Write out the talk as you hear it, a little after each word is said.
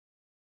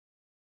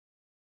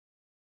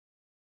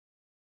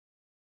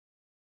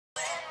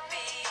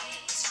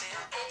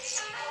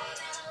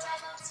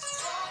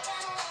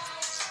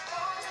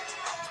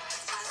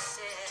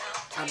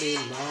I be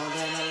more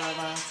than a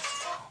lover.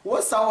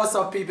 What's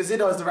up, people? You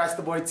know it's the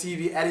Rasta Boy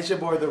TV, and it's your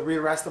boy, the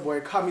real Rasta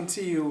Boy, coming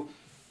to you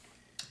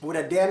with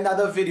a damn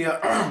another video.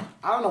 I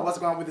don't know what's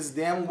going on with this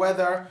damn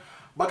weather,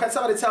 but can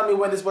somebody tell me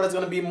when this weather's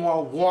going to be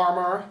more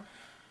warmer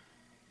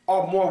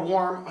or more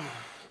warm?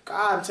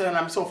 God, I'm telling you,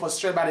 I'm so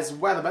frustrated by this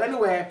weather. But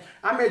anyway,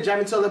 I'm here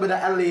jamming to a little bit of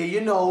Aaliyah.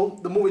 You know,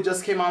 the movie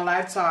just came on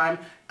Lifetime,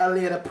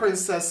 Aaliyah, the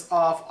Princess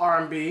of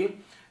R&B.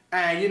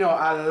 And you know,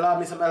 I love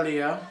me some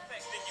Aaliyah.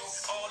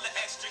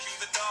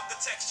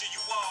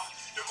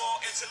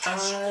 I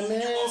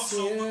miss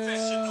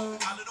you.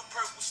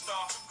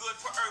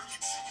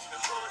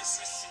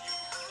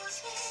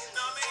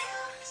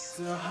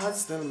 The heart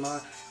still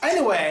mine.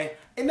 Anyway,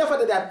 enough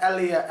of that.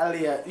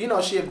 Aaliyah, you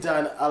know, she have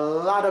done a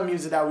lot of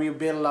music that we've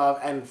been love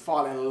and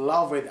fall in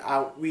love with.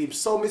 We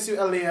so miss you,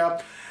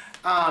 Aaliyah.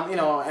 You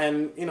know,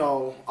 and you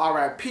know,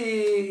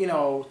 R.I.P. You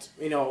know,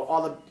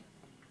 all the,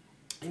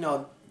 you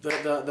know,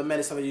 the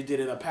medicine that you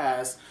did in the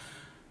past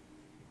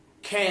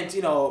can't,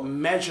 you know,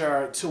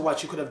 measure to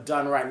what you could have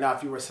done right now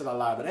if you were still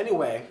alive. But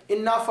anyway,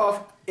 enough of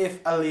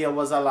if Aaliyah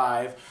was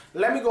alive.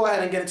 Let me go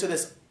ahead and get into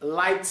this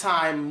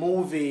Lifetime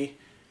movie.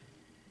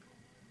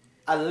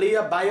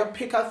 Aaliyah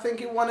biopic, I think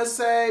you want to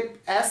say,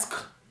 esque.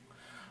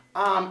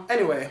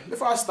 Anyway,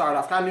 before I start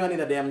off, I knew I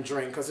need a damn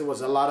drink because there was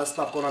a lot of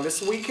stuff going on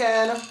this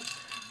weekend.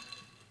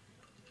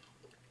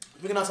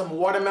 We're gonna have some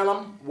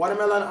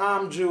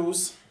watermelon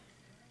juice.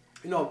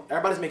 You know,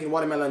 everybody's making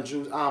watermelon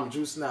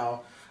juice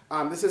now.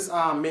 This is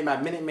made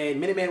by Minute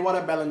Maid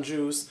watermelon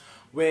juice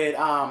with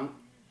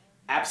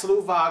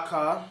Absolute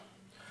vodka,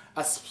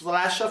 a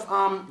splash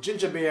of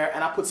ginger beer,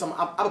 and I put some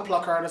apple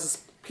plucker. Let's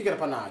just kick it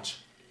up a notch.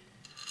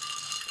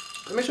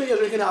 Make sure you're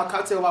drinking our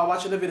cocktail while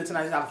watching the video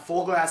tonight. I have a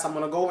full glass. I'm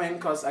gonna go in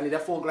because I need a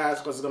full glass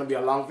because it's gonna be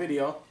a long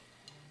video.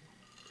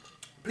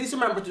 Please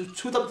remember to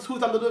two thumbs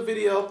up the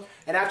video,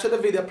 and after the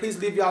video, please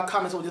leave your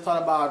comments what you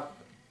thought about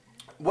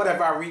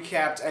whatever I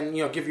recapped, and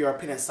you know, give your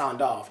opinion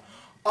sound off.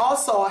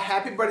 Also,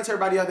 happy birthday to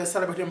everybody out there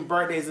celebrating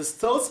birthdays. It's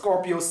still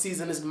Scorpio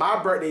season. It's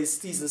my birthday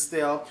season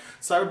still.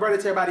 So happy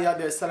birthday to everybody out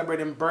there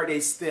celebrating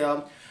birthdays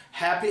still.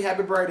 Happy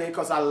birthday,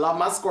 because I love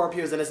my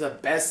Scorpios and it's the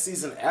best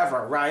season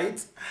ever,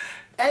 right?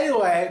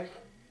 Anyway,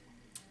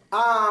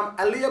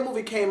 Aaliyah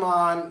movie came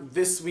on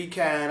this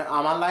weekend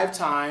on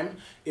Lifetime.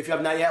 If you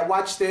have not yet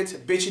watched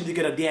it, bitch, you need to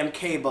get a damn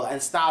cable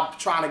and stop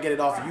trying to get it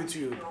off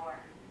YouTube.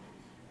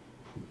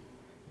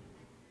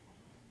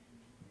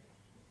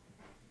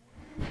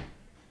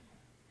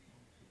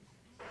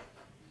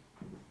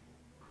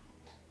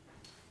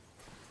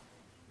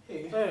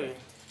 Hey.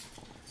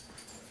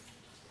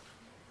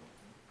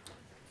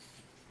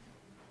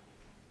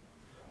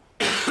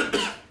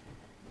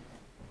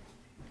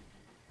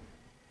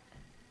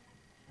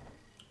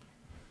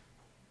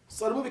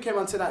 So the movie came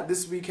on tonight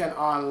this weekend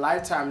on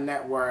Lifetime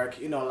Network.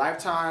 You know,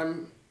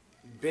 Lifetime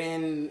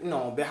been, you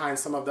know, behind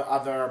some of the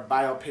other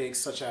biopics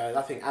such as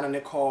I think Anna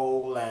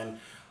Nicole and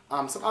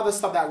some other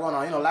stuff that going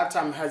on. You know,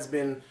 Lifetime has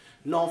been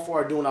known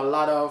for doing a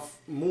lot of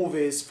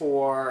movies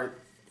for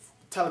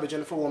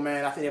television for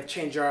women. I think they've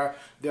changed their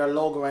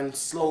logo and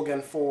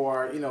slogan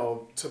for, you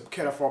know, to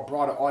cater for a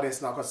broader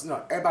audience now, because you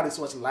know everybody's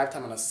watching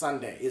Lifetime on a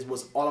Sunday. It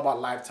was all about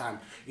Lifetime.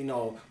 You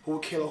know, who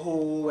killed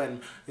who, and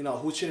you know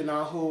who cheated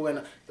on who.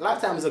 And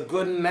Lifetime is a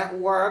good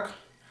network,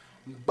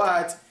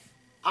 but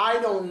I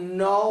don't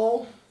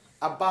know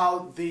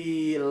about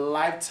the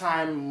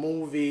Lifetime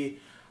movie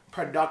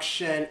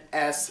production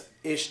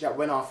ish that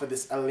went on for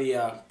this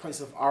Aaliyah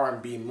Princess of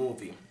R&B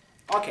movie.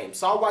 Okay,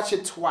 so I'll watch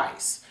it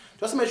twice.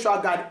 Just to make sure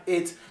I got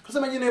it. Because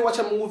I mean, you know, you watch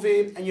a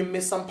movie and you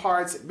miss some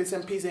parts, bits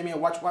and pieces, and you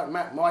watch one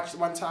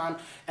time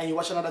and you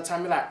watch another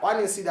time, you're like, oh, I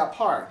didn't see that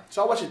part.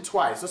 So I'll watch it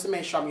twice just to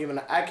make sure I'm giving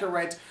an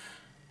accurate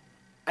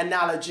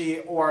analogy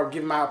or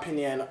give my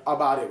opinion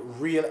about it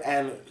real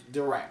and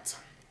direct.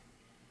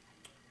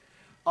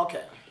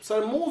 Okay, so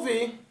the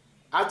movie,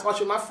 I watched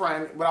with my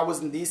friend when I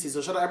was in DC,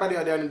 so shout out everybody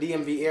out there in the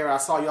DMV area. I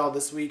saw y'all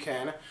this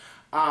weekend.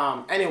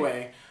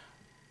 Anyway,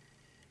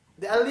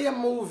 the Aaliyah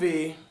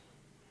movie,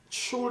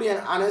 truly and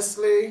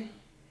honestly,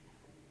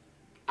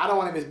 I don't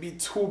want to be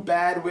too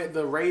bad with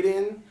the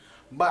rating,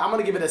 but I'm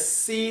gonna give it a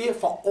C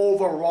for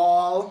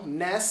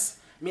overallness.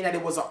 Meaning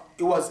that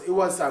it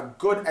was a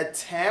good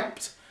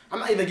attempt. I'm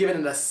not even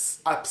giving it a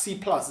C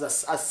plus,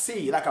 a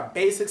C, like a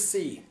basic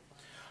C.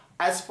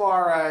 As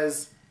far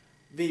as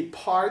the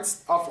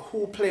parts of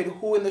who played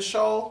who in the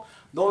show,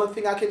 the only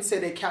thing I can say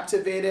they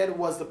captivated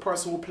was the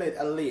person who played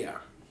Aaliyah.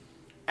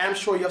 I'm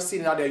sure you've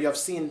seen it out there. You've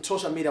seen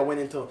social media went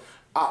into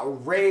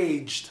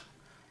outraged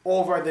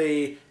over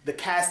the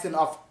casting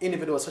of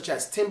individuals such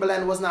as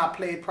Timbaland was not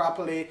played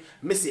properly.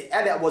 Missy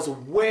Elliott was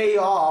way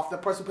off. The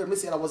person who played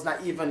Missy Elliott was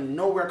not even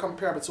nowhere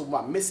comparable to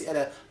what Missy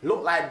Elliott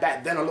looked like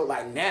back then or looked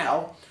like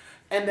now.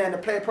 And then the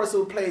person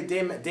who played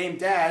Dame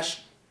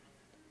Dash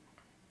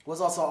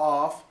was also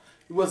off.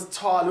 He was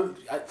tall.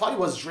 I thought he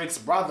was Drake's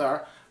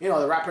brother, you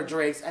know, the rapper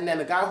Drake's. And then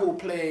the guy who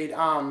played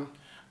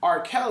R.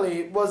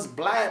 Kelly was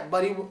black,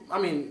 but I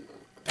mean,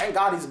 Thank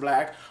God he's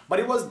black. But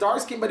he was dark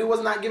skinned, but he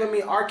was not giving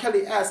me R.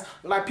 Kelly-esque.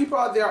 Like, people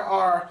out there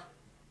are,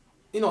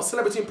 you know,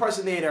 celebrity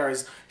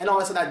impersonators and all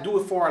that that do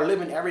it for a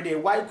living every day.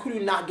 Why could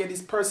you not get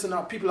these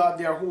people out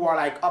there who are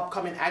like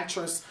upcoming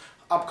actors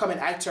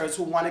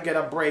who want to get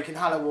a break in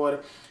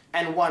Hollywood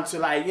and want to,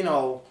 like, you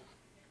know,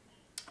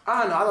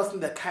 I don't know, I don't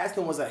think the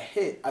casting was a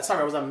hit.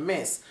 Sorry, it was a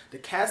miss. The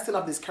casting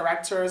of these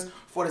characters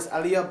for this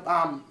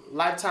Aaliyah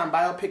Lifetime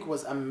biopic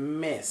was a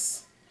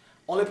miss.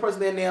 Only person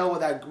they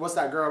nailed was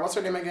that girl. What's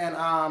her name again?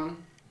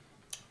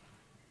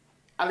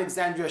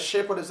 Alexandria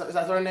Shipp, is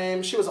that her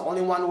name? She was the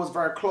only one who was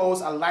very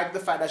close. I liked the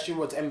fact that she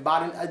was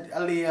embodying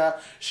Aaliyah.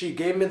 She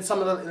gave me some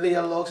of the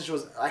Aaliyah looks. She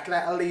was acting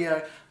like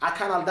Aaliyah.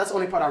 That's the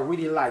only part I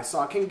really liked. So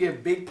I can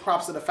give big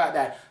props to the fact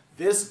that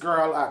this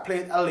girl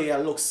played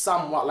Aaliyah looks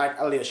somewhat like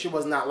Aaliyah. She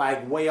was not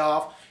like way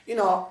off, you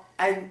know.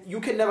 And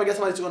you can never get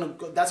somebody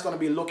that's gonna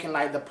be looking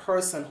like the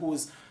person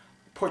who's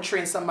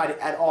portraying somebody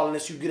at all,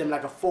 unless you give them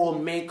like a full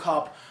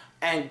makeup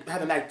and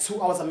having like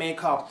 2 hours of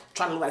makeup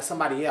trying to look like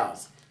somebody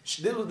else.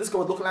 This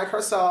girl was looking like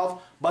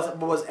herself, but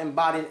was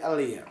embodying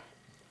Aaliyah.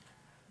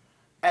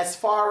 As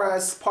far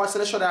as parts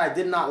of the show that I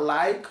did not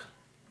like,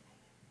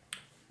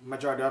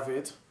 majority of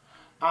it,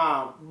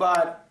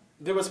 but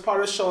there was part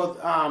of the show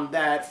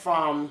that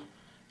from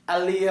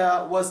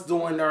Aaliyah was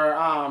doing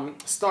her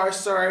Star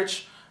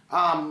Search,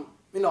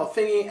 you know,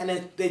 thingy, and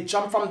then they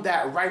jumped from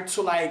that right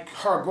to like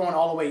her going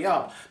all the way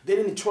up. They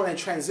didn't try to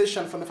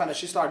transition from the fact that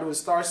she started doing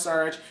Star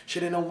Search, she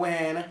didn't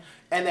win,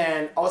 and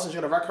then also she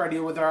got a record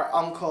deal with her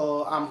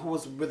uncle, who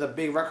was with a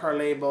big record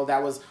label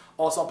that was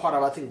also part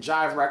of, I think,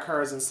 Jive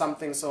Records and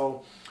something.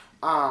 So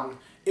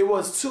it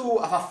was too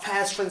of a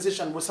fast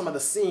transition with some of the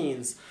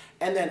scenes.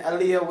 And then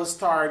Aaliyah would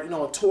start, you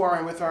know,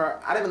 touring with her.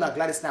 I didn't even know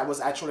Gladys Knight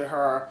was actually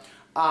her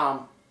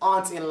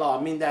aunt-in-law.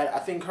 I mean that I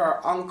think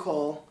her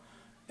uncle,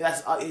 I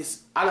don't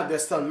know if they're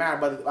still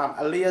married, but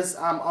Aaliyah's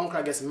uncle,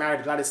 I guess,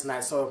 married Gladys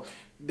Knight, so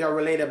they're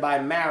related by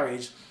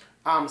marriage.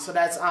 So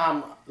that's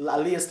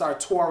Aaliyah started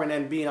touring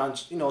and being on,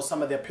 you know,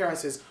 some of the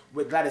appearances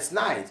with Gladys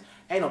Knight.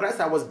 And, you know, Gladys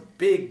Knight was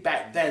big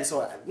back then,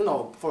 so, you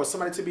know, for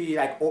somebody to be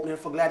like opening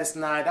for Gladys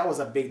Knight, that was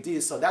a big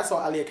deal. So that's how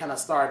Aaliyah kind of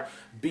started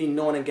being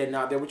known and getting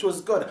out there, which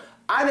was good.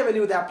 I never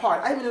knew that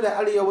part. I even knew that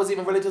Aaliyah was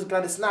even related to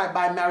Gladys Knight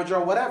by marriage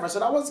or whatever, so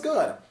that was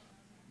good.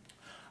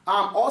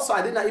 Also,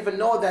 I did not even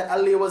know that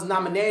Aaliyah was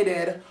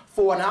nominated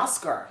for an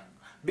Oscar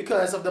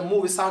because of the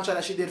movie soundtrack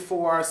that she did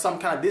for some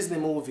kind of Disney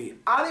movie.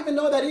 I didn't even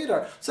know that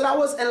either. So that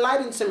was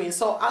enlightening to me.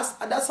 So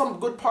that's some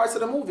good parts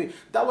of the movie.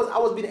 I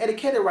was being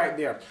educated right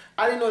there.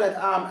 I didn't know that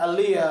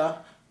Aaliyah,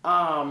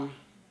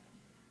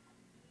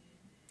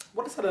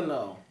 what else I didn't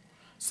know?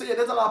 So yeah,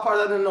 there's a lot of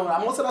parts I didn't know.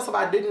 Most of that stuff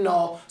I didn't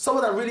know. Some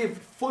of them really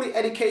fully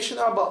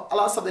educational, but a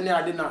lot of stuff in there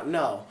I did not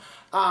know.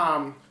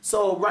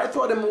 So right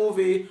through the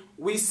movie,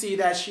 we see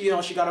that she, you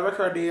know, she got a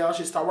record deal.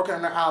 She started working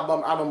on her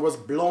album. Album was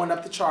blowing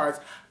up the charts.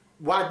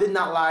 What I did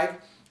not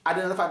like, I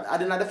did not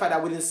like the fact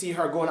that we didn't see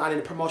her going on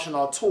any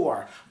promotional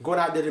tour, going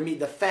out there to meet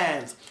the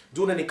fans,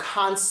 doing any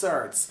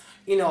concerts.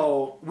 You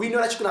know, we know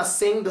that she cannot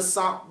sing the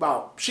song.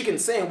 Well, she can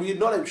sing. We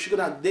know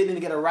that they didn't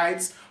get the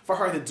rights for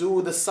her to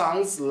do the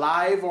songs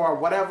live or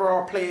whatever,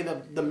 or play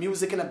the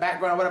music in the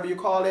background, whatever you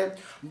call it.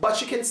 But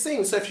she can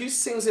sing. So if she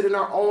sings it in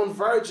her own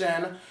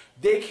version,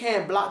 they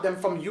can't block them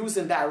from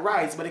using that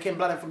rights, but they can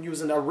block them from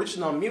using the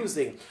original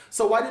music.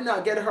 So why did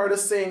not get her to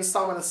sing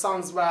some of the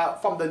songs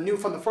from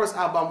the first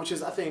album, which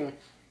is, I think,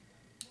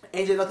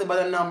 Angel Nothing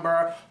But a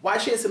Number? Why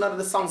she didn't sing none of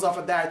the songs off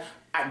of that?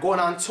 Going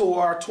on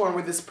tour, touring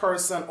with this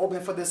person,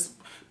 opening for this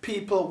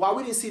people. Why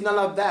we didn't see none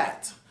of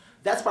that?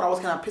 That's what I was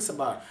kind of pissed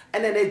about.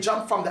 And then they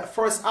jumped from that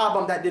first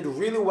album that did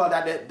really well,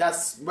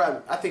 that's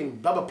well, I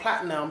think double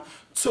platinum,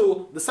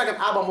 to the second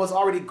album was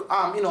already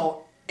you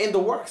know, in the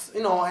works,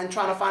 you know, and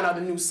trying to find out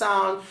the new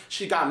sound.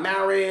 She got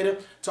married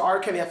to R.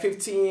 Kelly at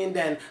 15,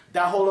 then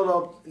that whole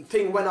little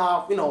thing went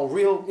off, you know,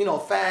 real, you know,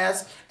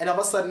 fast, and all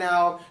of a sudden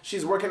now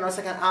she's working on her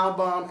second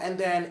album, and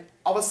then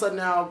all of a sudden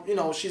now, you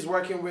know, she's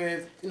working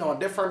with, you know,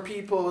 different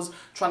peoples,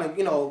 trying to,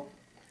 you know,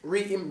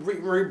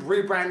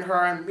 rebrand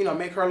her and, you know,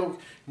 make her look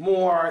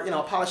more, you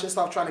know, polished and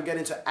stuff, trying to get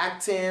into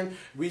acting.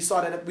 We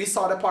saw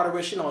the part of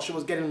which, you know, she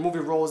was getting movie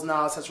roles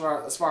now, as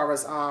far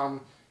as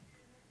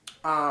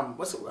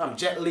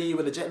Jet Li,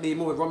 with the Jet Li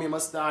movie Romeo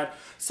Must Die.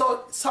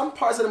 So some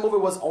parts of the movie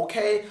was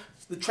okay.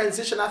 The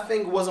transition, I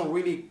think, wasn't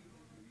really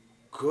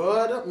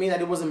good. I mean, that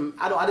it wasn't.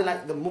 I didn't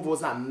like the movie was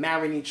not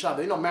marrying each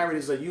other. You know, married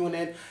is a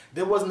unit.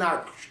 They was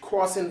not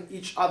crossing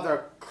each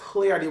other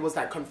clearly. It was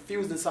like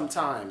confusing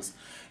sometimes.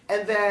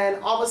 And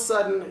then all of a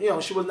sudden, you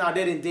know, she was now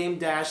dating Dame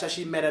Dash that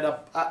she met at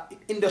a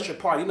industry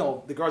party. You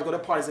know, the girls go to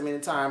parties many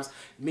times,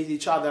 meet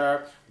each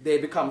other. They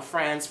become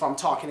friends from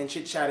talking and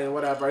chit-chatting and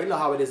whatever. You know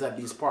how it is at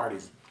these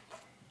parties.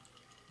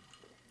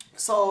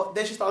 So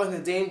then she started looking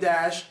at Dame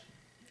Dash.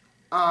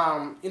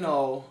 You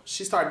know,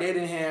 she started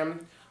dating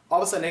him.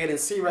 All of a sudden they're getting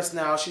serious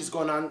now. She's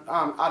going on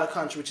out of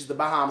country, which is the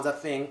Bahamas, I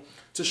think,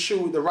 to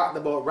shoot the Rock the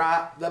Boat.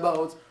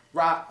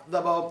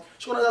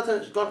 She's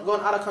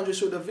going out of country to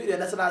shoot the video.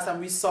 And that's the last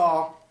time we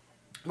saw,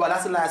 well,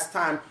 that's the last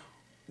time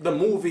the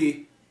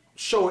movie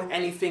showed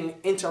anything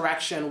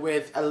interaction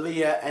with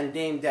Aaliyah and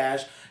Dame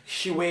Dash.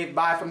 She waved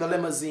bye from the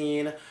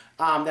limousine,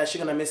 that she's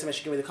gonna miss him and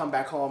she can really come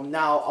back home.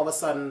 Now all of a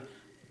sudden,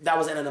 that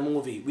was the end of the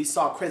movie. We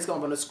saw credits come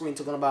up on the screen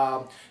talking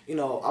about, you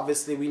know,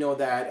 obviously we know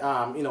that,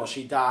 you know,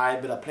 she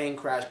died with a plane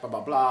crash, blah,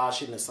 blah, blah,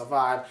 she didn't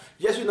survive.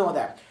 Yes, we know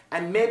that.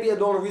 And maybe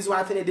the only reason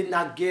why I think they did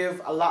not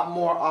give a lot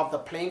more of the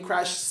plane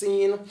crash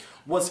scene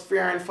was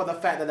fearing for the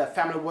fact that the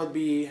family would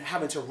be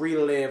having to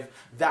relive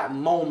that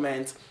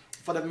moment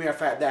for the mere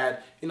fact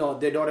that, you know,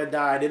 their daughter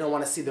died. They don't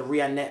want to see the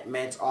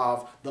reenactment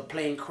of the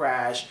plane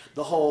crash,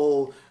 the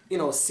whole, you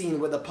know, scene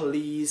with the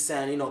police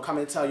and, you know, come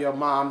and tell your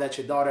mom that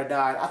your daughter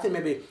died. I think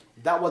maybe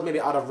that was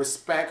maybe out of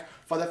respect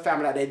for the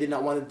family that they did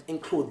not want to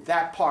include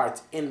that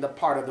part in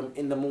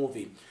the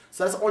movie.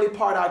 So that's the only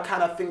part I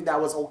kind of think that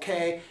was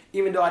okay,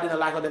 even though I didn't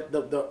like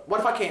the what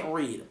if I can't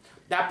read?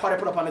 That part I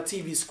put up on the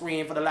TV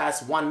screen for the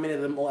last 1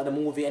 minute of the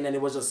movie, and then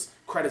it was just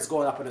credits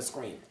going up on the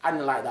screen. I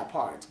didn't like that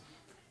part.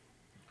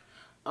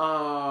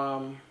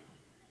 I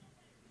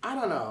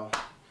don't know.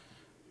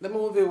 The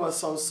movie was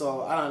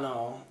so. I don't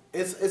know.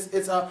 It's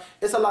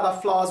a lot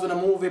of flaws with the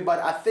movie, but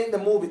I think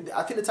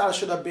the title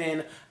should have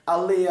been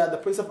Aaliyah, the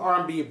Prince of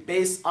R&B,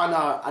 based on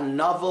a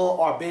novel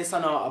or based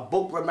on a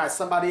book written by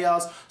somebody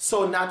else.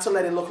 So not to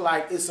let it look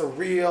like it's a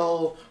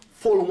real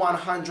full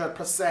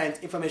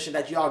 100% information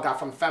that y'all got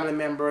from family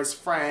members,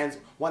 friends,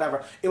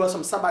 whatever. It was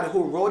from somebody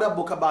who wrote a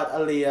book about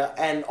Aaliyah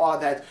and all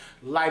that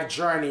life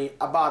journey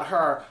about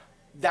her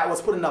that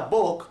was put in a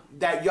book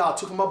that y'all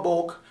took from a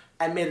book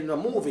and made it into a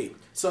movie.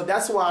 So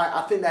that's why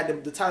I think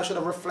that the title should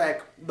have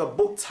reflect the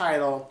book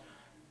title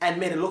and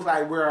made it look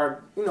like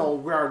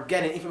we're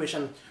getting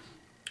information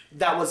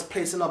that was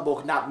placed in a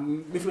book, not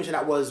information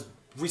that was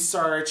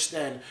researched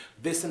and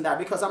this and that.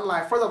 Because I'm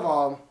like, first of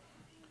all,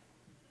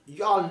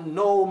 y'all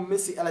know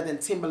Missy Elliott and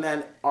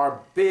Timbaland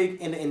are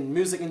big in the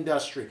music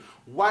industry.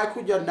 Why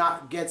could you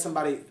not get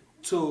somebody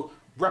to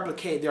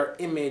replicate their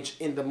image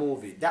in the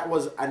movie? That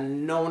was a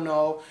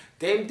no-no.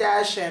 Dame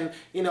Dash and,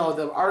 you know,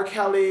 the R.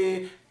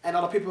 Kelly and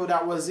other people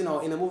that was, you know,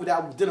 in the movie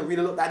that didn't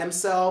really look like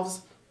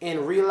themselves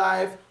in real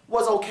life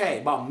was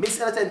okay. But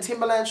Missy Elliott and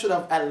Timbaland should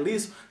have at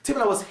least,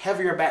 Timbaland was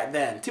heavier back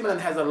then. Timbaland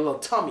has a little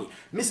tummy.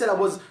 Missy Elliott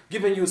was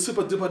giving you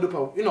super duper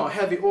duper, you know,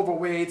 heavy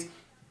overweight.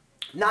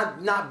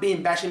 Not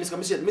being bashing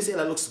Missy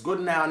Elliott looks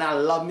good now, and I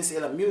love Missy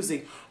Elliott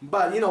music.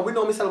 But, you know, we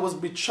know Missy Elliott was a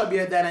bit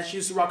chubbier then, and she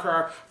used to rock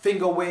her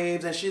finger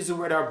waves, and she used to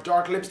wear her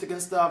dark lipstick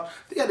and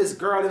stuff. They got this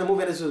girl in the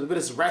movie with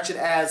this ratchet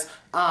ass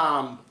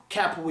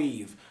cap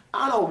weave.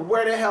 I don't know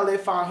where the hell they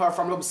found her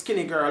from, little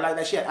skinny girl like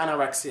that. She had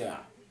anorexia.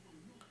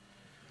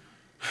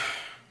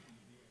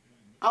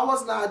 I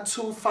was not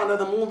too fond of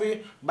the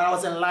movie, but I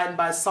was enlightened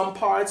by some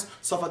parts.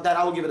 So for that,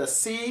 I will give it a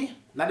C.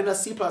 Not even a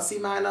C plus, C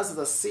minus. It's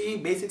a C,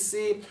 basic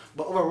C.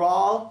 But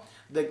overall,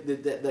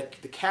 the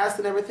cast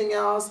and everything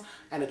else,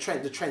 and the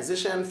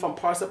transition from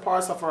parts to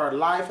parts of her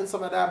life and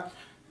stuff like that,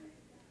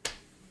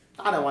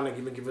 I don't want to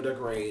even give it a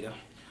grade.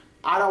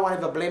 I don't want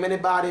to blame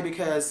anybody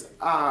because,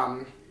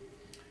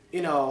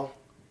 you know,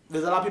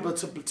 there's a lot of people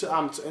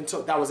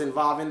that was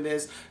involved in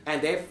this,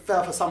 and they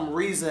felt for some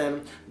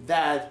reason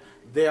that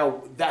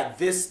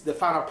the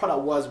final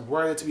product was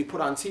worthy to be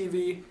put on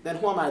TV. Then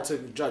who am I to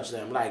judge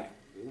them? Like,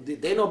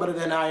 they know better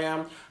than I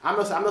am. I'm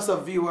just a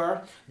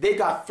viewer. They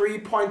got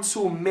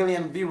 3.2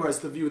 million viewers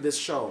to view this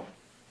show,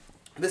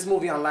 this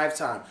movie on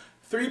Lifetime.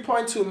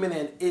 3.2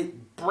 million.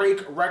 It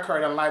break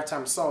record on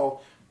Lifetime.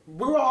 So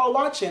we were all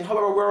watching.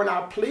 However, we were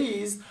not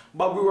pleased,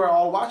 but we were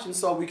all watching.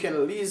 So we can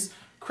at least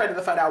credit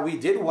the fact that we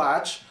did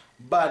watch.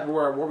 But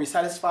were we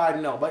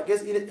satisfied? No. But I guess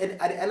at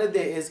the end of the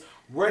day is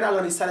we're not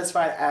going to be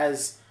satisfied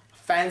as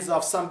fans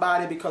of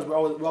somebody because we're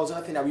always going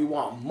to think that we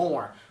want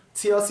more.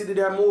 TLC did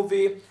their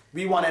movie.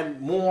 We wanted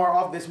more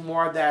of this,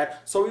 more of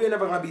that. So we were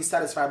never going to be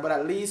satisfied. But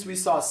at least we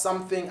saw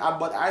something.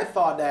 But I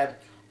thought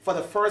that for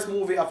the first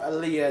movie of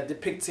Aaliyah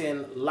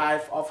depicting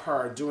life of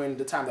her during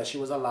the time that she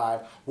was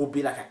alive would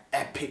be like an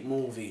epic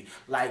movie.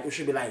 Like, it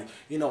should be like,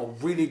 you know,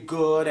 really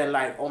good and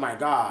like, oh my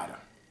God.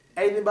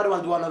 Anybody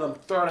want to do another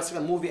third or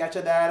second movie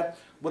after that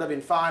would have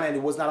been fine, and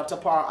it was not up to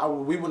par.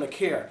 We wouldn't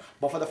care.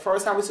 But for the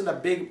first time we seen a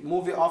big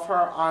movie of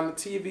her on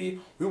TV,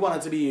 we wanted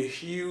it to be a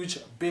huge,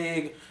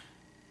 big,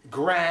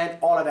 grand,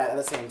 all of that at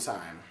the same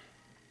time.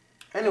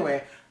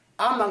 Anyway,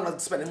 I'm not going to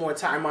spend more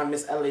time on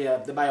Miss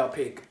Aaliyah, the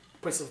biopic,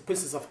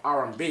 Princess of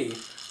R&B.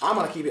 I'm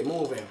going to keep it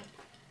moving.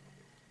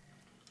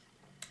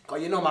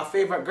 Because you know my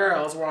favorite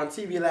girls were on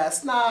TV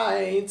last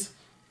night.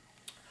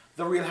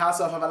 The Real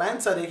Housewives of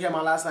Atlanta, they came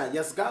on last night.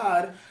 Yes,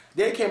 God.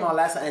 They came on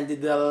last night and they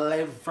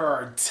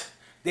delivered.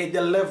 They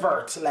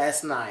delivered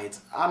last night.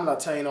 I'm not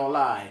telling you no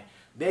lie.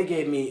 They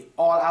gave me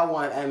all I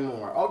want and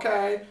more.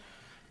 Okay?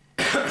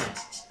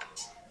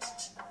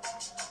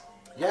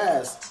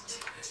 Yes.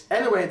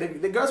 Anyway,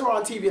 the girls were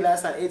on TV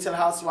last night. ATL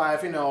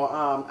Housewife, you know,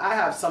 I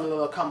have some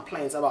little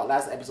complaints about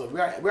last episode.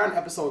 We're on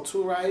episode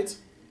 2, right?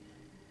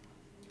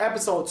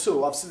 Episode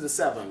 2 of season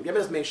 7. Let me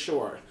just make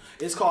sure.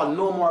 It's called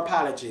No More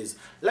Apologies.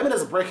 Let me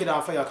just break it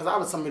down for you because I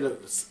have some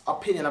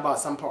opinion about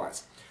some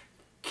parts.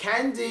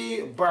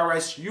 Candy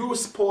Burris, you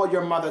spoiled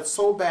your mother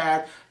so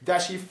bad that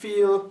she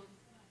feel,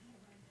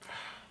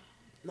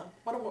 no,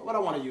 what I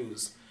want to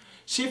use?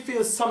 She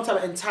feels some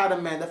type of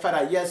entitlement, the fact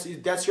that yes,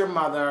 that's your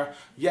mother.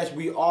 Yes,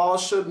 we all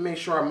should make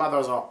sure our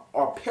mothers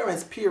or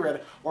parents,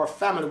 period, or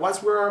family.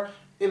 Once we're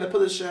in a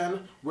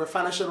position, we're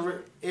financially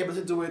able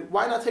to do it,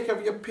 why not take care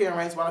of your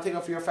parents? Why not take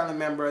care of your family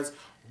members?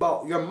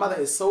 But your mother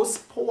is so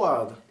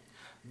spoiled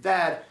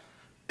that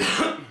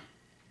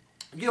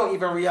you don't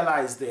even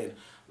realize it.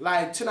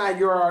 Like tonight,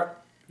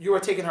 you were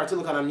taking her to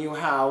look at a new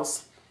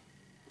house.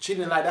 She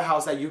didn't like the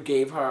house that you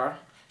gave her.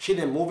 She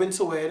didn't move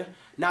into it.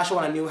 Now she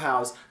want a new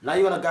house. Now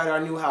you want to guide her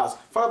a new house.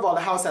 First of all,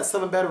 the house has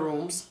 7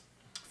 bedrooms,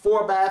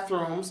 4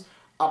 bathrooms,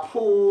 a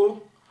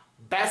pool,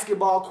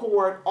 basketball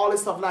court, all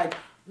this stuff. Like,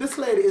 this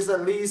lady is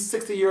at least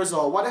 60 years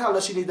old. What the hell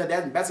does she need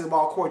that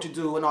basketball court to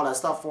do and all that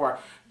stuff for?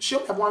 She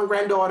only have 1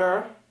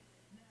 granddaughter.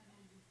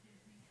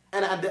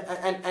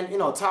 And you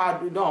know,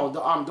 Todd, you know, the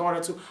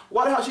daughter too.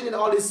 What the hell she need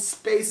all this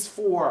space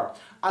for?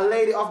 A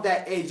lady of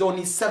that age don't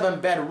need 7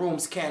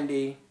 bedrooms,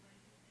 Candy.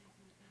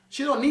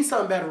 She don't need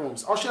 7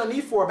 bedrooms, or she don't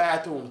need 4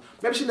 bathrooms.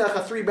 Maybe she need like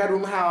a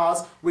 3-bedroom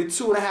house with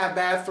 2.5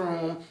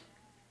 bathroom,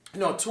 you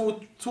know,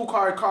 two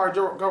car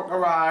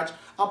garage,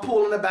 a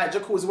pool in the back,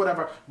 jacuzzi,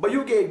 whatever. But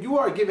you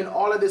are giving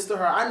all of this to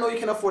her. I know you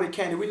can afford it,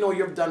 Candy. We know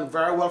you've done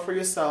very well for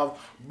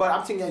yourself, but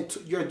I'm thinking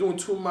you're doing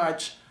too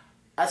much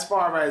as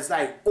far as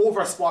like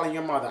over spoiling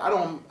your mother. I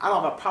don't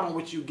have a problem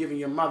with you giving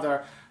your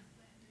mother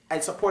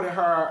and supporting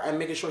her and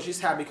making sure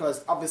she's happy,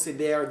 because obviously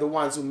they're the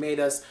ones who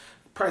made us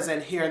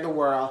present here in the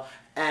world.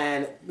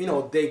 And, you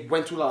know, they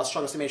went through a lot of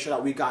struggles to make sure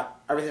that we got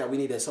everything that we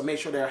needed. So make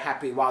sure they're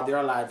happy while they're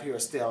alive here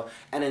still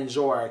and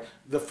enjoy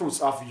the fruits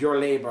of your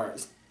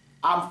labors.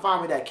 I'm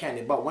fine with that,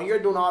 Candy. But when you're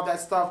doing all that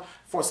stuff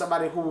for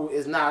somebody who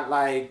is not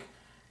like...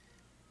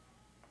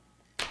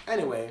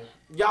 Anyway,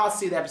 y'all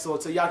see the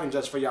episode so y'all can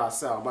judge for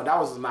yourself. But that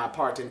was my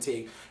part and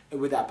take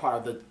with that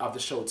part of the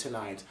show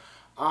tonight.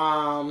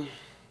 I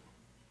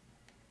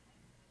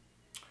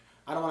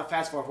don't want to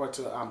fast forward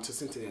to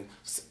Cynthia.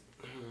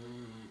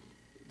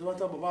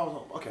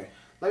 Okay,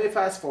 let me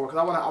fast forward because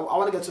I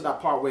want to get to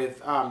that part with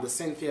the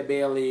Cynthia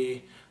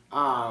Bailey,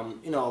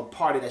 you know,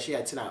 party that she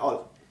had tonight.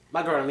 Oh,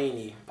 my girl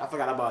Nene, I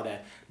forgot about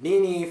that.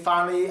 Nene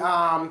finally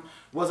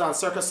was on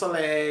Cirque du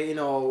Soleil. You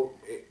know,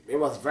 it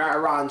was very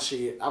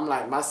raunchy. I'm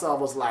like, myself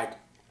was like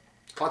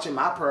clutching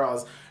my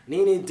pearls.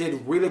 Nene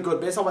did really good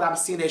based on what I'm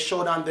seeing. They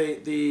showed on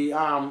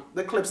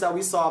the clips that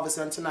we saw of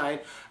this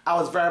tonight. I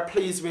was very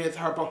pleased with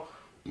her.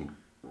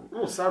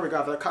 Oh, sorry,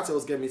 God, the cocktail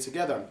was getting me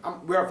together.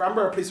 I'm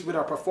very pleased with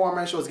her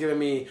performance. She was giving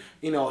me,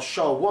 you know,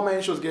 show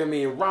woman. She was giving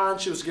me Ron.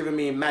 She was giving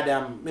me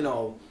Madame, you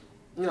know,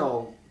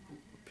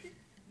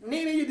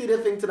 Nene, you did a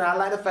thing tonight. I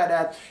like the fact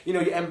that, you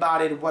know, you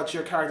embodied what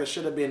your character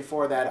should have been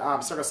for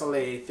that Cirque du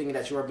Soleil, thinking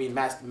that you were being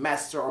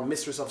master or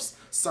mistress of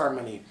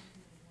ceremony.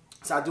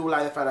 So I do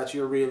like the fact that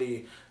you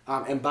really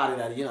embodied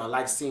that, you know, I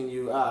like seeing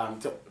you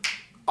to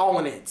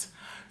own it.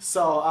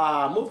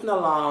 So moving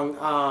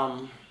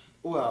along,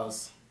 who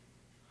else?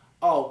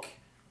 Oh,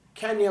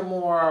 Kenya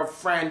Moore,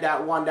 friend,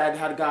 that one that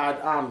had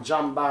got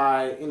jumped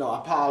by, you know,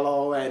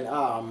 Apollo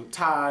and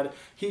Todd.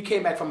 He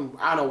came back from,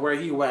 I don't know where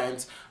he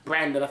went.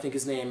 Brandon, I think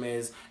his name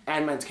is.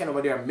 And man, Ken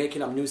over there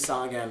making up new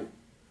song again.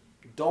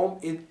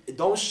 Don't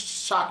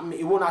shock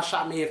me. It will not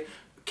shock me if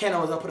Ken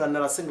was gonna put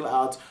another single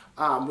out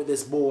with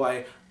this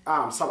boy,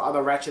 some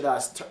other ratchet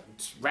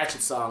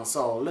song.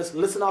 So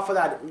listen out for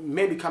that.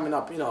 Maybe coming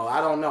up. You know, I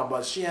don't know.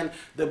 But she and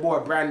the boy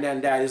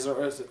Brandon, that is,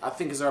 I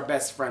think, is her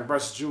best friend,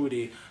 versus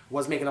Judy,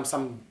 was making up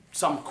some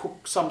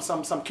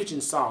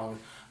kitchen song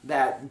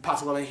that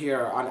possibly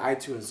hear on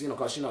iTunes. You know,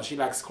 because you know she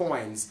likes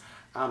coins.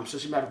 So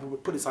she might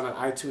put this on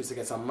iTunes to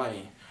get some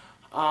money.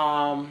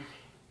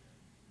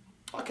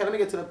 Okay, let me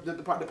get to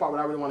the part where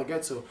I really want to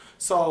get to.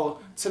 So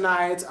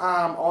tonight,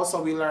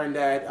 also we learned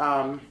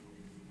that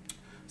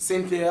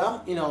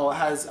Cynthia, you know,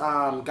 has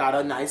got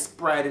a nice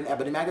spread in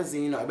Ebony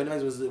magazine. You know, Ebony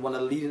magazine was one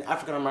of the leading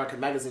African American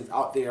magazines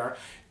out there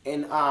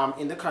in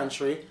the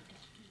country.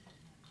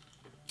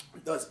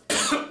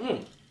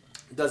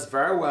 Does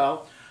very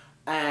well.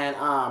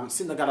 And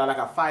Cynthia got like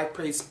a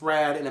 5-page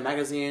spread in the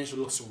magazine. She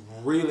looks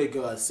really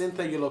good.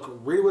 Cynthia, you look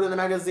really good in the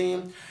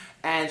magazine.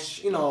 And,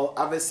 she, you know,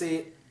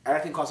 obviously,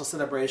 everything calls for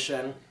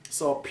celebration.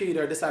 So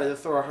Peter decided to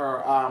throw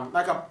her,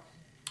 like a, I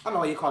don't know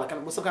what you call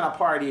it, some kind of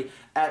party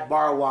at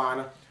Bar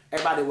One.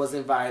 Everybody was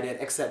invited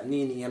except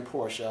Nene and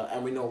Portia.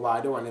 And we know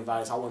why they weren't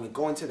invited, so I won't even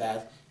go into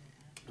that.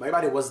 But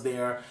everybody was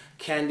there.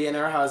 Candy and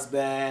her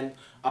husband.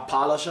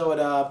 Apollo showed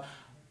up.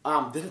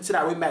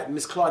 Tonight we met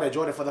Miss Claudia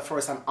Jordan for the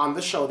first time on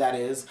the show, that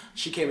is.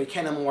 She came with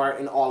Kenna Moore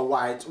in all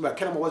white. Well,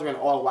 Kenna Moore was wearing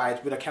all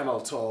white with a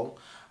camel toe.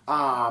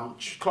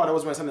 Claudia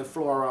was wearing something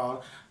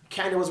floral.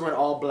 Candy was wearing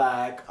all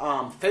black.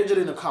 Phaedra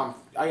didn't come.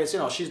 I guess, you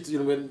know, she's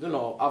dealing with, you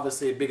know,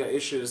 obviously bigger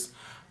issues.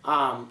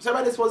 So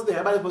everybody was there.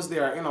 Everybody was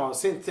there. You know,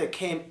 Cynthia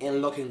came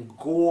in looking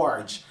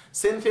gorge.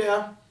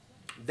 Cynthia,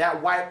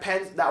 that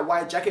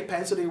white jacket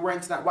pencil they were wearing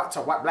tonight,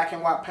 black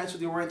and white pencil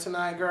they were wearing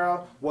tonight,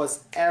 girl,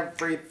 was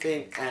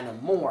everything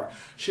and more.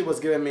 She was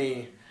giving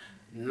me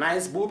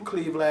nice boob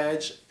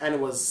cleavage, and it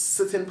was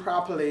sitting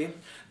properly.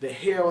 The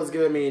hair was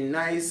giving me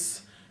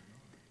nice,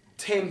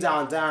 tamed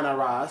down Diana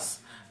Ross,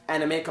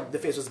 and the makeup, the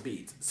face was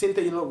beat.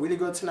 Cynthia, you look really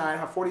good tonight.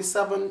 Her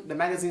 47, the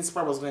magazine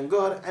spread was doing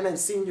good, and then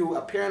seeing you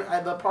appearing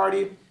at the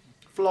party,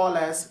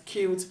 flawless,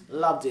 cute,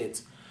 loved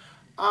it.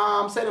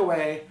 So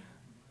anyway,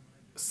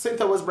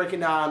 Cynthia was breaking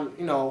down,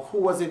 you know, who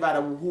was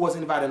invited,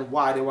 and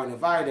why they weren't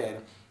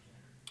invited.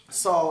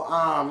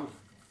 So,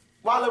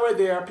 while they were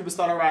there, people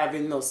started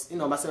arriving. You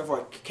know, myself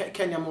or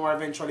Kenya Moore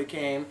eventually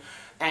came,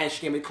 and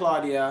she came with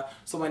Claudia.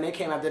 So when they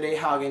came after they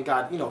hugged and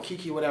got, you know,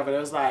 Kiki, whatever, it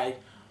was like,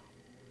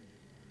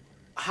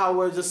 how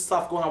was this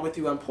stuff going on with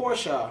you and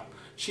Portia?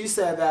 She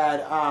said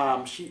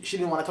that she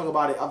didn't want to talk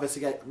about it,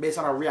 obviously, based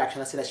on her reaction.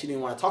 I said that she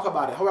didn't want to talk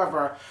about it.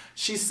 However,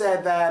 she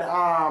said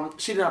that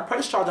she didn't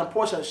press charge on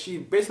Portia. She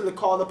basically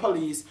called the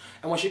police,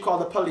 and when she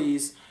called the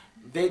police,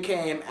 they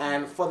came,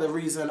 and for the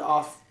reason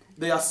of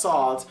the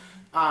assault,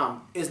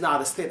 is now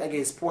the state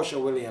against Portia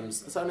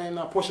Williams. Is her name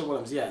now? Portia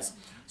Williams, yes.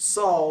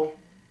 So,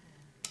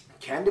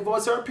 Candy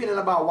voiced her opinion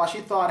about what she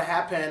thought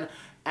happened,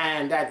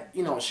 and that,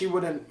 you know, she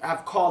wouldn't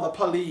have called the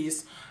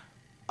police.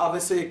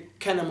 Obviously,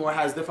 Kenya Moore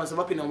has difference of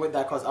opinion with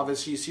that, because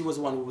obviously she was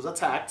the one who was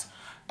attacked,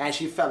 and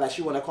she felt like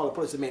she wanted to call the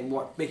police to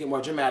make it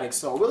more dramatic.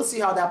 So we'll see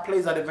how that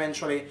plays out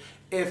eventually,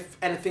 if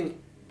anything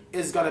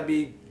is going to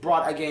be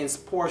brought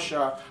against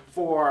Portia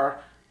for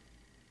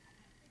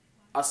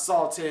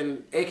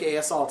assaulting, aka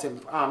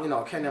assaulting, you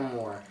know, Kenya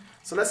Moore.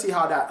 So let's see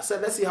how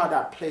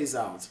that plays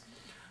out.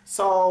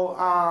 So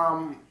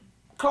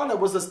Claudia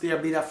was just there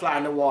being a fly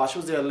on the wall. She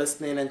was there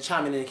listening and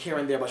chiming in here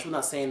and there, but she was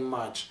not saying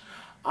much.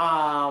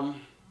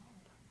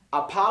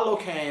 Apollo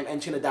came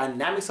and changed the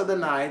dynamics of the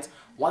night.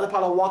 Once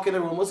Apollo walked in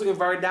the room, was looking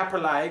very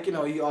dapper-like. You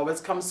know, he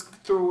always comes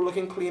through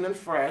looking clean and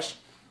fresh.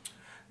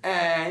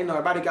 And, you know,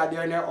 everybody got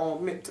there in their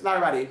own, not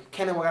everybody,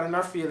 Kenya got in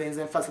her feelings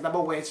and felt some type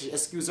of way. She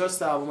excused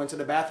herself and went to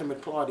the bathroom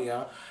with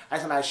Claudia,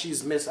 acting like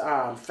she's Miss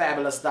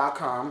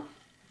Fabulous.com.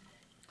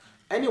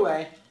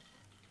 Anyway,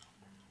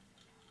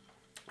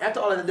 after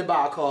all of the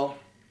debacle,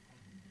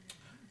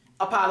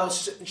 Apollo,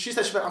 she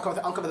said she felt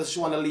uncomfortable, she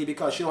wanted to leave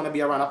because she didn't want to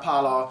be around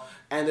Apollo,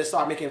 and they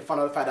started making fun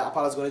of the fact that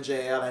Apollo's going to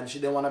jail and she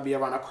didn't want to be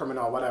around a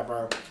criminal or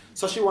whatever.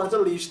 So she wanted to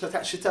leave.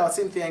 She told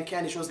Cynthia and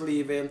Candy she was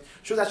leaving.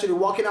 She was actually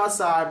walking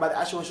outside, but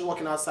actually when she was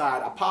walking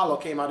outside, Apollo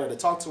came out there to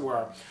talk to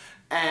her,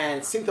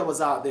 and Cynthia was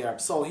out there.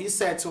 So he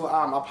said to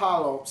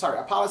Apollo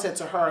said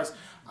to her,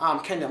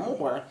 Kenya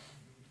Moore,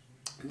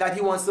 that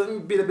he wants to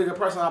be the bigger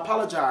person and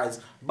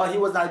apologize, but he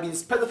was not being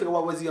specific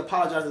what was he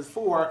apologizing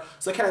for,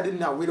 so Kenya did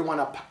not really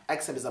want to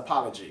accept his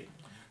apology.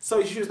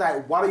 So she was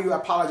like, what are you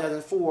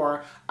apologizing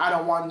for? I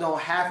don't want no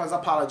half-ass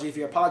apology. If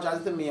you're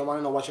apologizing to me, I want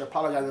to know what you're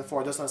apologizing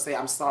for. Just don't say,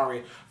 I'm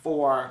sorry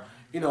for,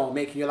 you know,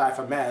 making your life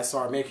a mess,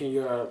 or making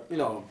your, you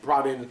know,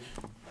 brought in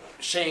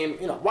shame,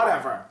 you know,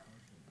 whatever.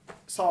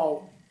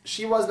 So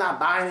she was not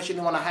buying it. She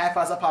didn't want a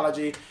half-ass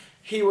apology.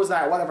 He was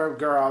like, whatever,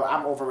 girl,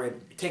 I'm over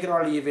it. Take it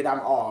or leave it, I'm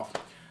off.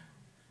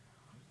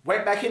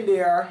 Went back in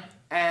there,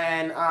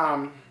 and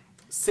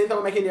Cynthia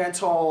went back in there and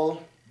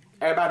told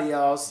everybody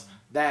else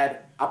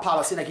that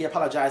Apollo said that he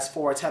apologized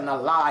for telling a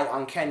lie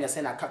on Kenya,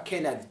 saying that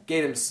Kenya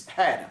gave him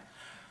head.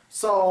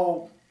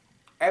 So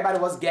everybody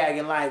was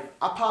gagging like,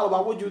 Apollo,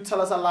 why would you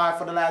tell us a lie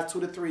for the last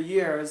 2 to 3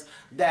 years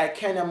that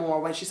Kenya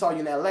Moore, when she saw you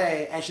in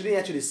LA, and she didn't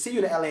actually see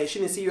you in LA, she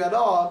didn't see you at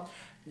all,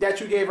 that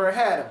you gave her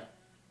head?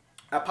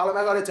 Apollo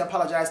got to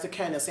apologize to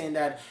Kenya, saying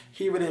that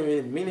he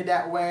really mean it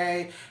that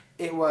way.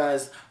 It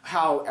was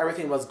how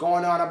everything was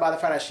going on about the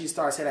fact that she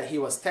started saying that he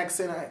was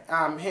texting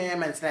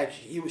him, and like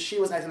she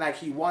was acting like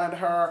he wanted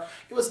her.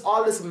 It was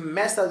all this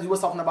mess that he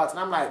was talking about, and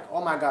I'm like,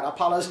 oh my God,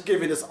 Apollo's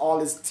giving us all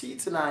this tea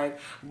tonight.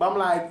 But I'm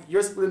like,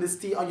 you're spilling this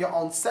tea on your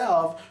own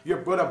self.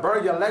 You're going to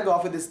burn your leg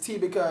off with this tea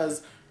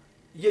because,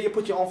 yeah, you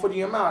put your own foot in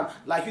your mouth.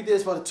 Like you did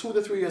this for 2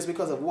 to 3 years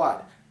because of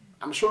what?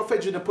 I'm sure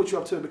Fedra didn't put you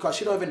up to it because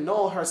she don't even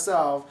know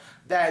herself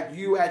that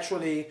you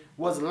actually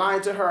was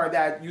lying to her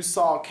that you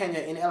saw Kenya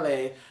in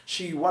LA.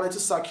 She wanted to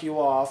suck you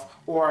off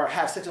or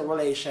have sexual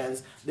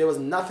relations. There was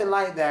nothing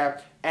like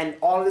that. And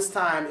all this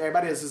time,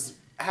 everybody is just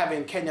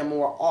having Kenya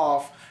Moore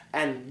off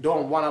and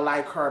don't want to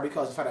like her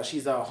because of the fact that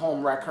she's a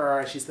home wrecker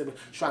and she's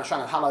trying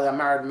to holler at a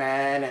married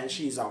man and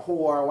she's a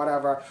whore or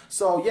whatever.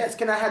 So yes,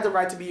 Kenya had the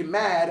right to be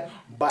mad,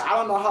 but I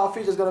don't know how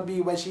Phaedra's going to be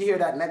when she hear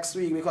that next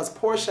week, because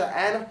Portia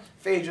and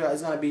Phaedra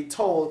is going to be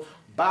told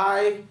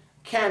by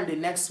Candy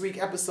next week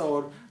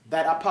episode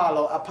that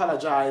Apollo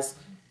apologized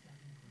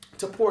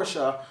to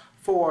Portia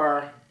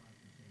for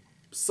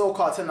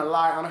so-called telling a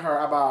lie on her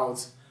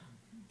about,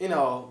 you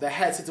know, the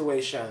head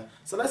situation.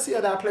 So let's see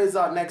how that plays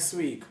out next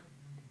week.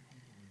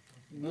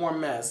 More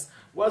mess.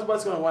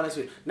 What's going on next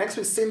week? Next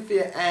week,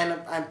 Cynthia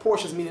and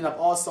Portia's meeting up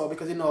also,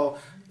 because, you know,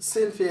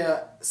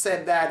 Cynthia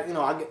said that, you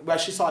know, well,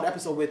 she saw the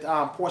episode with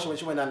Portia when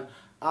she went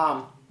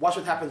on Watch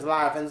What Happens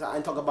Live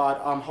and talk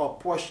about how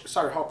Portia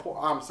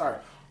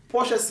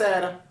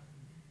said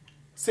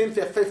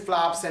Cynthia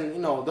flip-flops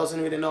and,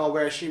 doesn't really know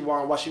what she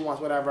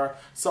wants, whatever.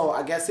 So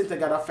I guess Cynthia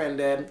got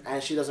offended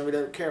and she doesn't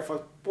really care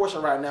for Portia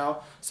right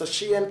now. So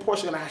she and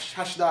Portia are going to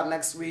hash it out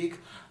next week,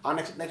 on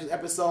next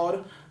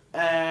episode.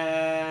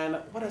 And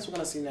what else we're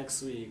going to see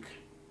next week?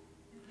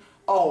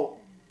 Oh,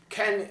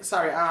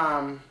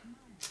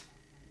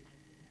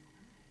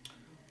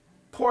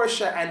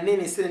 Portia and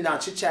Nene sitting down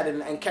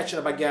chit-chatting and catching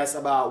up, I guess,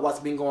 about what's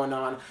been going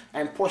on.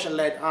 And Portia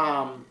let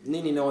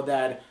Nene know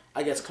that,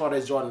 I guess, Claudia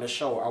is joining the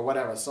show or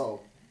whatever.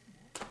 So,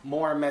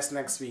 more mess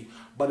next week.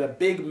 But the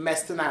big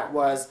mess tonight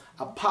was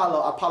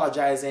Apollo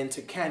apologizing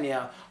to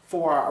Kenya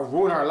for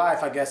ruining her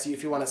life, I guess,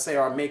 if you want to say,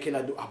 or making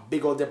a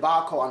big old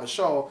debacle on the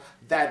show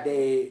that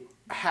they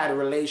had a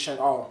relation,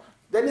 or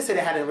they didn't say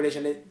they had a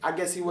relation. I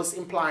guess he was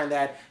implying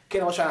that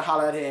Kenya was trying to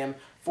holler at him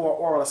for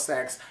oral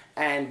sex,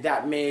 and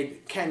that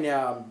made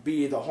Kenya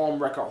be the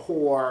homewrecker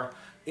whore,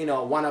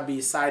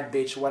 wannabe side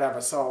bitch,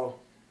 whatever. So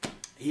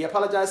he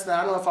apologized.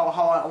 Now I don't know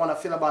how I want to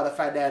feel about the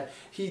fact that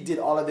he did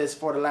all of this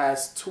for the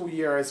last 2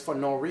 years for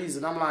no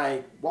reason. I'm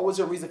like, what was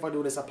your reason for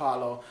doing this,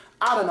 Apollo?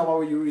 I don't know what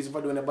was your reason for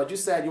doing it, but you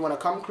said you want to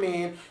come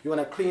clean, you want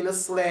to clean the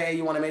sleigh,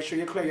 you want to make sure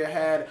you clear your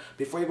head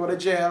before you go to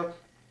jail.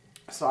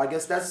 So I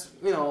guess that's,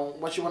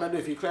 what you want to do.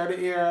 If you clear the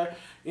air,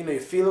 you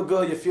feel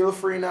good, you feel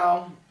free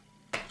now.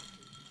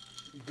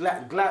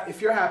 Glad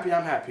if you're happy,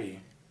 I'm happy.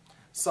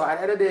 So at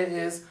the end of the day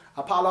is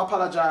Apollo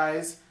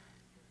apologized.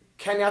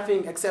 Kenya, I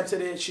think,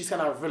 accepted it. She's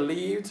kind of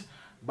relieved.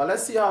 But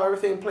let's see how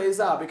everything plays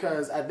out,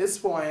 because at this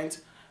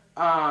point,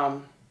 I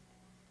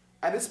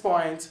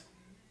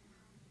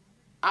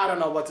don't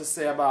know what to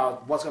say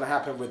about what's going to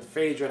happen with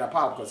Phaedra and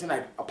Apollo, because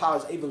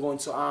Apollo's even going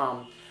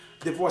to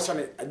divorce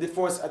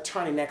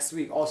attorney next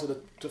week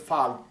also to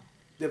file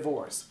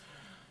divorce.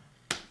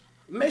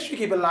 Make sure you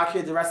keep it locked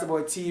here, The Rest of the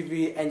Boy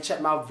TV, and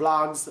check my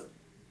vlogs.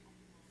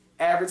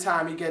 Every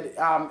time you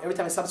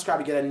subscribe,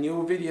 you get a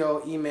new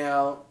video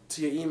email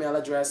to your email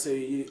address. So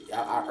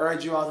I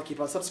urge you all to keep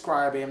on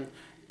subscribing,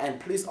 and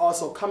please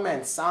also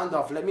comment, sound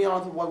off. Let me know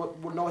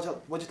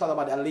what you thought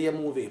about the Aaliyah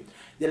movie.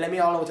 Then let me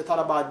all know what you thought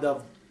about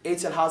the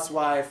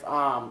Housewives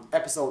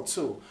episode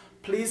 2.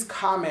 Please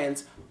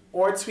comment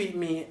or tweet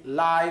me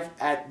live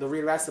at The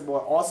Real Rest of the Boy.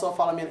 Also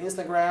follow me on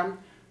Instagram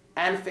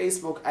and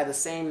Facebook at the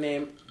same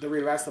name, The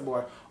Real Rest of the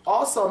Boy.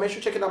 Also make sure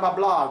you check out my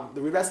blog,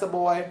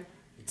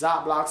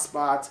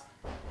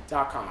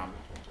 therealrestoftheboy.blogspot.com.